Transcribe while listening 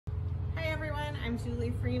I'm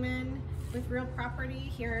Julie Freeman with Real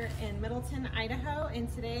Property here in Middleton, Idaho,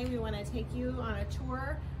 and today we want to take you on a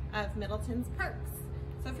tour of Middleton's parks.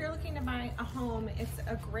 So if you're looking to buy a home, it's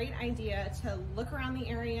a great idea to look around the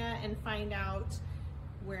area and find out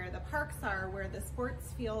where the parks are, where the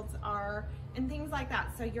sports fields are, and things like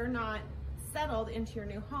that, so you're not settled into your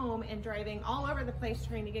new home and driving all over the place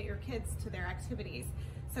trying to get your kids to their activities.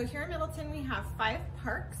 So here in Middleton we have 5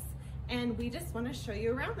 parks, and we just want to show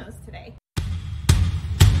you around those today.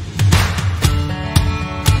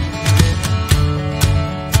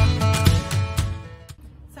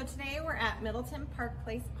 So today we're at Middleton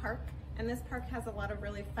Place Park, and this park has a lot of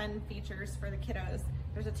really fun features for the kiddos.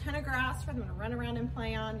 There's a ton of grass for them to run around and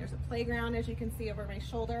play on. There's a playground, as you can see over my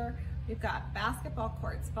shoulder. We've got basketball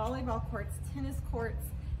courts, volleyball courts, tennis courts,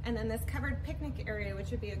 and then this covered picnic area, which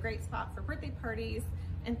would be a great spot for birthday parties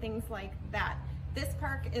and things like that. This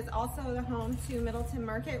park is also the home to Middleton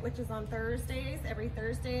Market, which is on Thursdays, every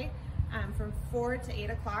Thursday, from 4 to 8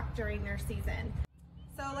 o'clock during their season.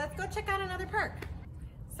 So let's go check out another park.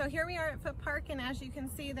 So here we are at Foot Park, and as you can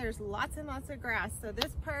see, there's lots and lots of grass. So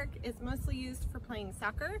this park is mostly used for playing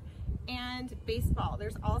soccer and baseball.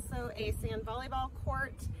 There's also a sand volleyball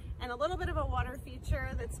court and a little bit of a water feature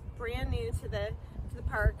that's brand new to the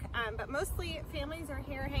park. But mostly families are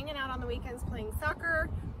here hanging out on the weekends playing soccer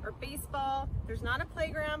or baseball. There's not a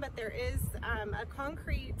playground, but there is a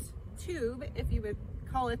concrete tube, if you would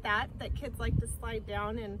call it that kids like to slide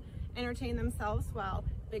down and entertain themselves while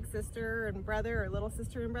big sister and brother or little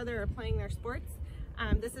sister and brother are playing their sports.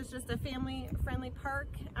 This is just a family-friendly park.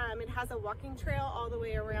 It has a walking trail all the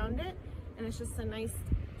way around it, and it's just a nice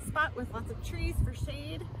spot with lots of trees for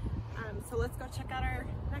shade. So let's go check out our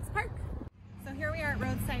next park. So here we are at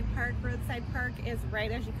Roadside Park. Roadside Park is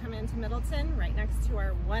right as you come into Middleton, right next to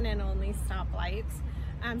our one and only stoplight.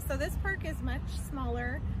 So this park is much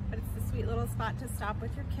smaller, but it's a sweet little spot to stop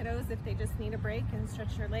with your kiddos if they just need a break and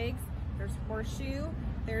stretch their legs. There's horseshoe,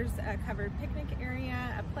 there's a covered picnic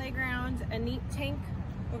area, a playground, a neat tank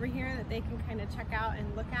over here that they can kind of check out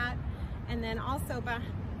and look at. And then also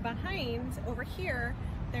behind over here,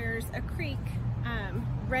 there's a creek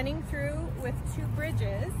running through with 2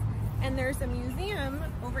 bridges. And there's a museum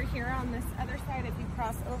over here on this other side if you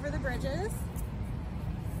cross over the bridges.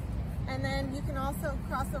 And then you can also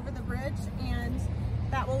cross over the bridge, and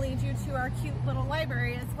that will lead you to our cute little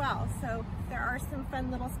library as well. So there are some fun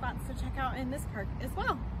little spots to check out in this park as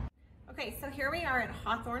well. Okay, so here we are at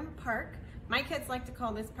Hawthorne Park. My kids like to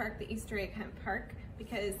call this park the Easter egg hunt park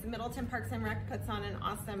because Middleton Parks and Rec puts on an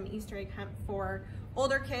awesome Easter egg hunt for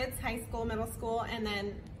older kids, high school, middle school, and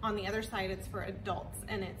then on the other side it's for adults,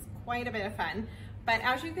 and it's quite a bit of fun. But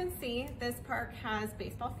as you can see, this park has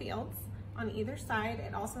baseball fields on either side.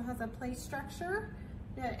 It also has a play structure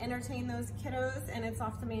to entertain those kiddos, and it's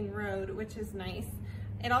off the main road, which is nice.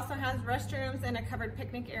 It also has restrooms and a covered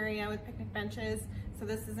picnic area with picnic benches. So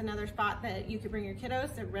this is another spot that you could bring your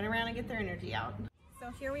kiddos to run around and get their energy out.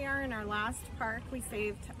 So here we are in our last park. We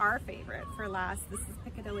saved our favorite for last. This is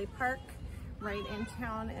Piccadilly Park, right in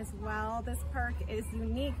town as well. This park is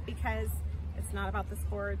unique because it's not about the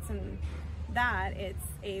sports and that. It's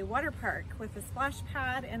a water park with a splash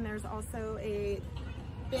pad, and there's also a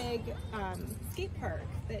big skate park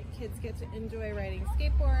that kids get to enjoy riding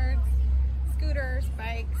skateboards, scooters,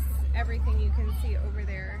 bikes, everything you can see over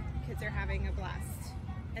there. Kids are having a blast.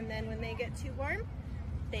 And then when they get too warm,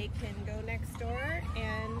 they can go next door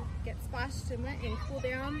and get splashed and wet and cool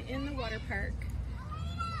down in the water park.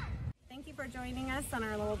 Thank you for joining us on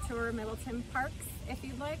our little tour of Middleton Parks. If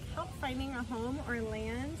you'd like help finding a home or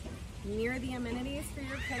land near the amenities for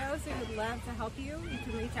your kiddos, we would love to help you. You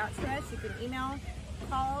can reach out to us. You can email,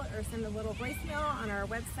 call, or send a little voicemail on our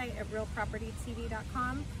website at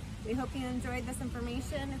realpropertytv.com. We hope you enjoyed this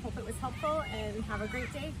information. I hope it was helpful, and have a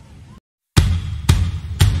great day.